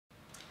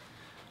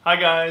Hi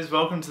guys,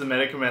 welcome to the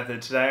medical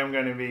method. Today I'm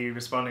going to be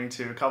responding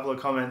to a couple of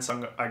comments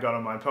I got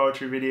on my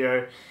poetry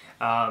video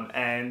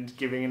and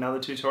giving another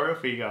tutorial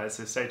for you guys,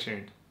 so stay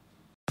tuned.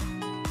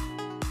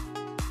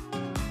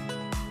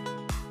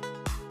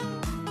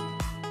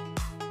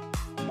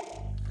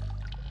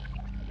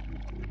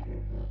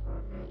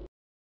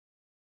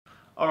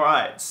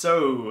 Alright,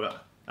 so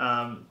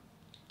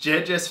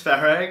Jejes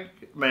Farag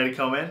made a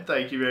comment,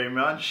 thank you very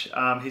much.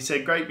 He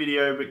said, great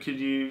video, but could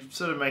you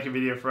sort of make a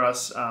video for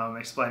us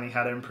explaining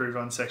how to improve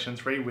on section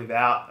 3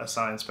 without a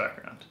science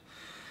background?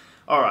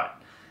 Alright,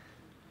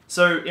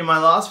 so in my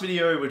last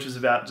video, which was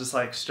about just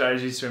like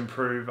strategies to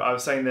improve, I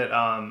was saying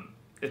that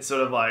it's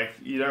sort of like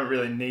you don't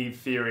really need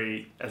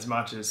theory as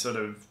much as sort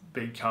of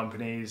big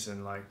companies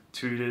and like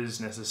tutors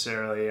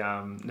necessarily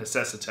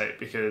necessitate,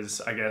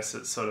 because I guess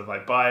it's sort of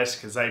like biased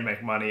because they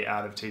make money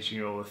out of teaching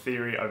you all the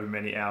theory over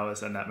many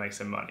hours and that makes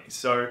them money.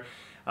 So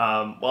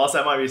whilst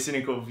that might be a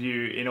cynical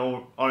view, in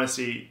all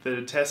honesty,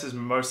 the test is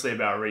mostly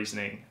about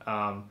reasoning.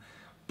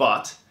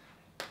 But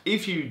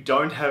if you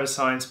don't have a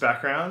science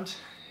background,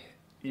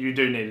 you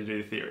do need to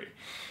do the theory,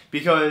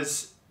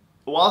 because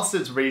whilst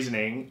it's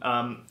reasoning,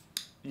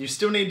 you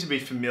still need to be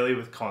familiar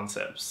with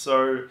concepts.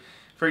 So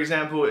for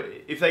example,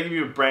 if they give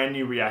you a brand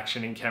new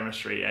reaction in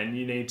chemistry and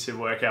you need to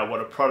work out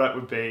what a product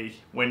would be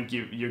when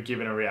you're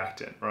given a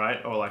reactant, right?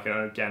 Or like an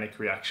organic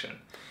reaction.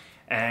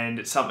 And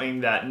it's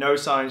something that no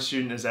science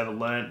student has ever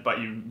learned,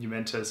 but you're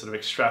meant to sort of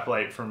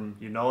extrapolate from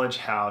your knowledge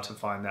how to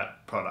find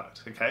that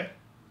product, okay?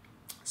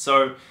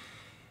 So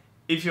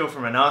if you're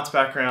from an arts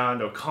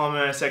background or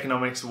commerce,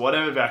 economics,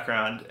 whatever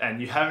background,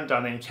 and you haven't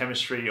done any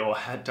chemistry or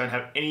don't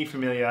have any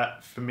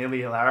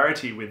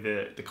familiarity with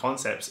the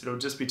concepts, it'll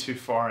just be too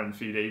foreign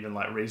for you to even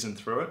like reason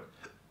through it.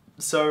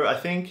 So I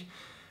think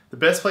the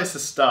best place to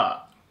start,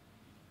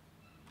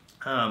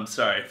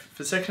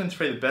 for section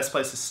 3, the best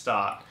place to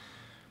start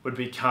would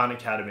be Khan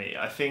Academy.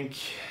 I think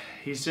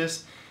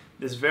it's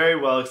very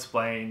well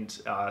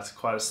explained. It's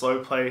quite a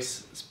slow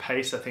pace.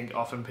 I think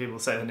often people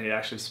say they need to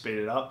actually speed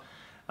it up.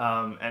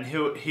 And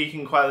he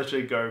can quite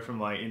literally go from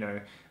like,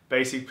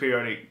 basic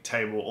periodic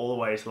table all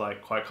the way to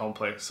like quite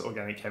complex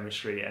organic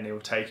chemistry, and it will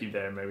take you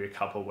there in maybe a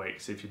couple of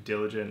weeks if you're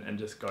diligent and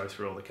just go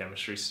through all the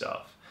chemistry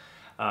stuff.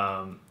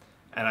 And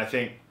I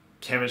think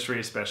chemistry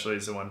especially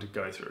is the one to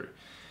go through.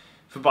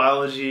 For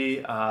biology,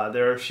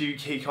 there are a few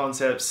key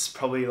concepts,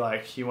 probably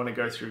like you want to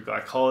go through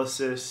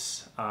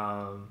glycolysis,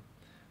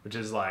 which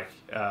is like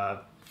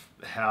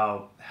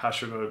how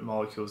sugar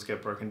molecules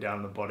get broken down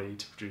in the body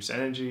to produce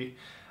energy.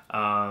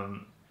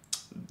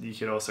 You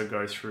could also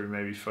go through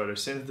maybe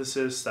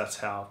photosynthesis. That's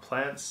how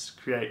plants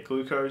create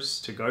glucose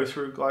to go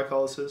through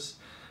glycolysis.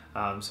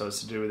 So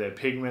it's to do with their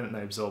pigment and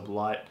they absorb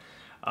light.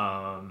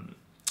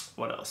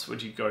 What else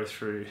would you go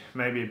through?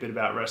 Maybe a bit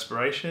about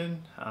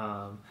respiration.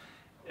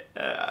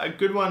 A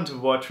good one to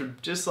watch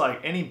would just like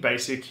any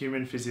basic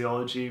human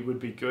physiology would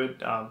be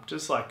good.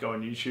 Just like go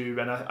on YouTube,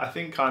 and I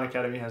think Khan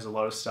Academy has a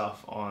lot of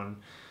stuff on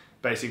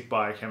basic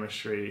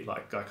biochemistry,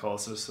 like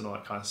glycolysis and all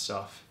that kind of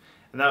stuff.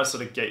 And that'll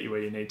sort of get you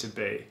where you need to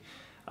be.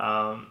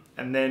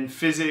 And then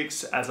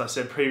physics, as I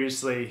said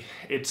previously,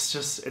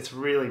 it's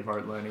really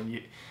rote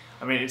learning.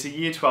 It's a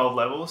year 12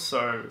 level,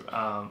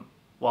 so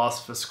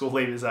whilst for school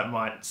leavers that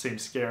might seem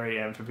scary,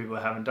 and for people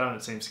who haven't done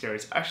it seems scary,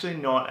 it's actually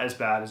not as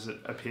bad as it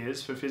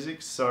appears for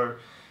physics. So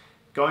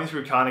going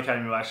through Khan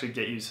Academy will actually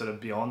get you sort of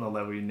beyond the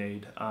level you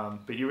need.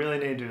 But you really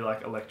need to do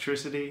like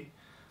electricity,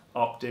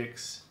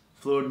 optics,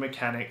 fluid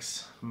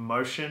mechanics,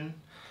 motion,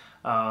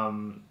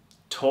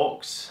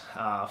 torques,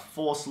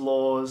 force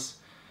laws,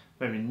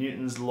 maybe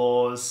Newton's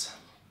laws.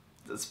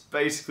 That's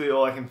basically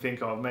all I can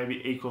think of. Maybe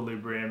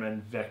equilibrium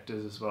and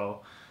vectors as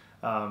well.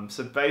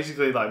 So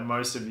basically like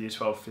most of year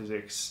 12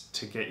 physics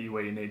to get you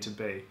where you need to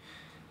be.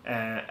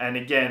 And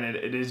again,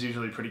 it is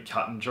usually pretty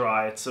cut and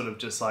dry. It's sort of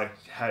just like,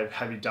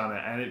 have you done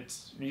it? And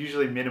it's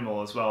usually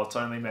minimal as well. It's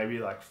only maybe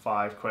like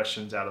 5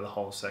 questions out of the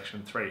whole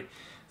section 3.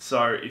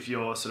 So if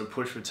you're sort of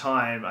pushed for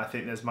time, I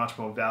think there's much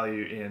more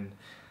value in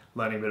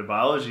learning a bit of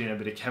biology and a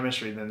bit of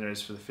chemistry than there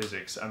is for the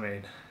physics.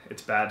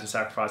 It's bad to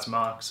sacrifice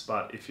marks,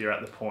 but if you're at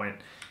the point,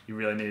 you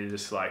really need to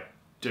just like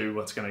do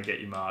what's going to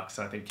get you marks.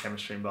 And I think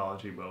chemistry and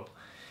biology will.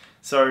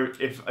 So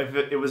if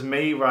it was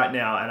me right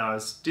now and I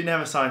didn't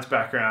have a science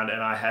background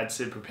and I had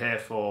to prepare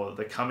for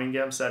the coming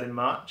GAMSAT in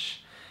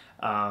March,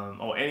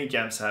 or any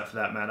GAMSAT for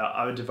that matter,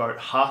 I would devote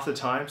half the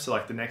time, so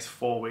like the next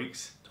 4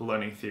 weeks, to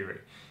learning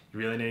theory. You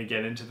really need to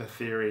get into the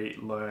theory,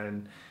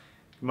 learn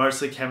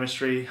mostly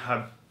chemistry.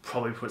 I'd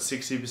probably put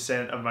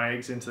 60% of my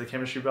eggs into the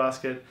chemistry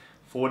basket,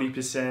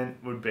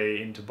 40% would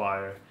be into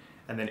bio,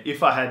 and then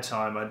if I had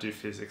time, I'd do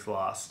physics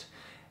last.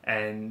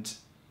 And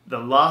the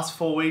last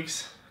 4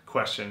 weeks,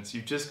 questions.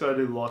 You've just got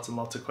to do lots and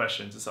lots of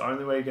questions. It's the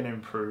only way you're going to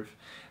improve.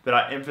 But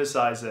I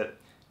emphasize that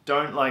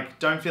don't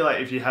feel like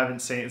if you haven't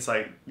seen, it's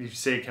like you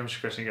see a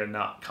chemistry question and go,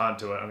 nah, can't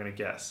do it, I'm going to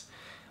guess.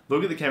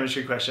 Look at the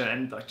chemistry question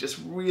and like just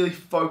really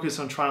focus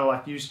on trying to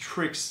like use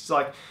tricks.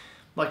 Like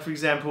for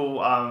example,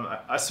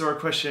 I saw a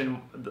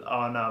question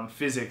on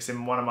physics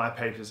in one of my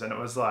papers, and it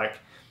was like,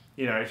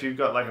 you know, if you've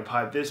got like a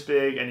pipe this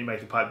big and you make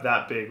the pipe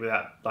that big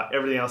without, like,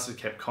 everything else is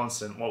kept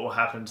constant, what will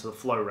happen to the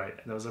flow rate?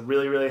 And there was a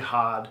really, really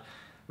hard,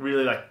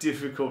 really like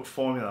difficult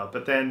formula.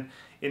 But then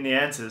in the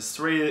answers,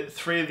 three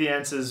of the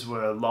answers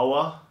were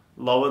lower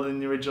than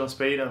the original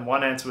speed, and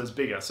one answer was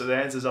bigger. So the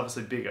answer is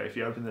obviously bigger. If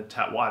you open the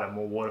tap wider,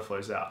 more water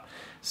flows out.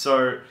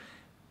 So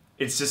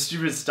it's just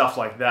stupid stuff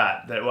like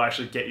that that will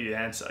actually get you the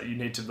answer. You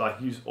need to like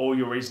use all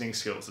your reasoning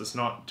skills. It's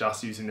not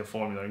just using the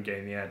formula and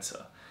getting the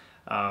answer.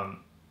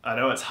 I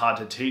know it's hard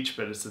to teach,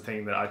 but it's the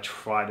thing that I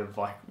try to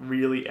like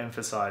really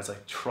emphasize.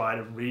 Like, try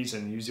to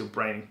reason, use your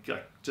brain.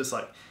 Like, just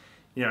like,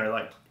 you know,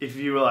 like if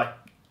you were like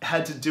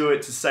had to do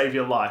it to save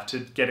your life to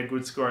get a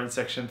good score in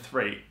section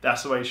 3,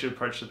 that's the way you should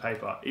approach the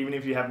paper. Even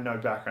if you have no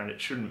background,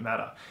 it shouldn't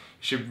matter.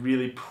 You should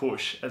really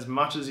push as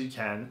much as you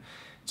can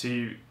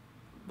to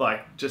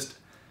like just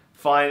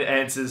find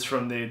answers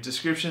from the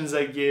descriptions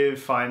they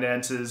give, find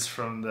answers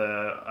from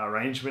the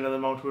arrangement of the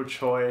multiple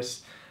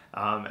choice,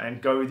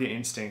 and go with your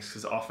instincts,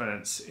 because often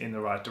it's in the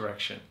right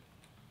direction.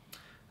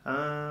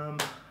 I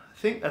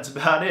think that's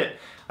about it.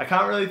 I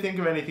can't really think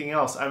of anything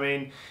else. I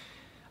mean,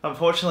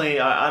 unfortunately,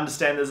 I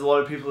understand there's a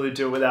lot of people who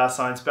do it without a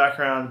science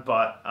background,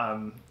 but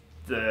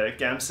the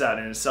GAMSAT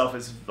in itself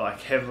is like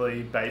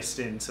heavily based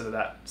in sort of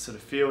that sort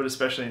of field,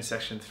 especially in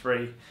section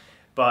 3.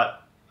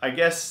 But I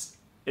guess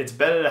it's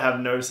better to have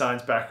no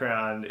science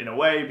background in a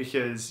way,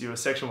 because your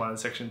section 1 and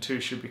section 2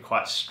 should be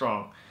quite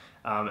strong.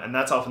 And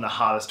that's often the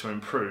hardest to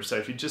improve. So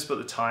if you just put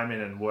the time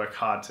in and work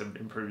hard to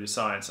improve your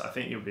science, I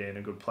think you'll be in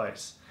a good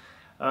place.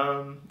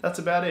 That's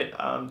about it.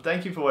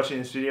 Thank you for watching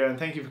this video, and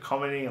thank you for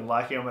commenting and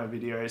liking on my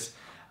videos.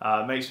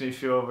 It makes me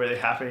feel really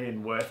happy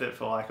and worth it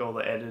for like all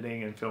the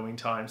editing and filming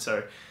time.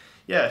 So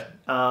yeah,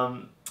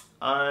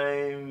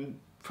 I'm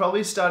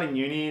probably starting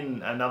uni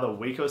in another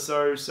week or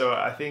so. So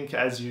I think,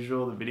 as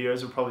usual, the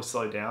videos will probably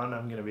slow down.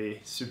 I'm going to be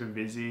super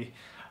busy.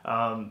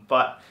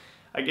 But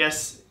I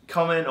guess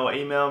comment or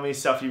email me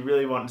stuff you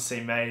really want to see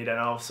made, and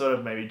I'll sort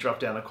of maybe drop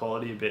down the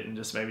quality a bit and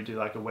just maybe do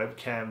like a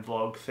webcam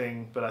vlog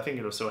thing, but I think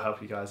it'll still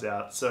help you guys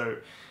out. So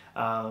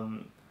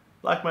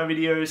like my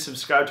videos,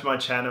 subscribe to my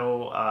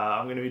channel.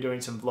 I'm going to be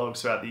doing some vlogs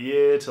throughout the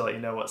year to let you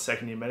know what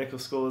second year medical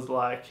school is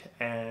like,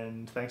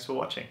 and thanks for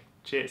watching.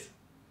 Cheers.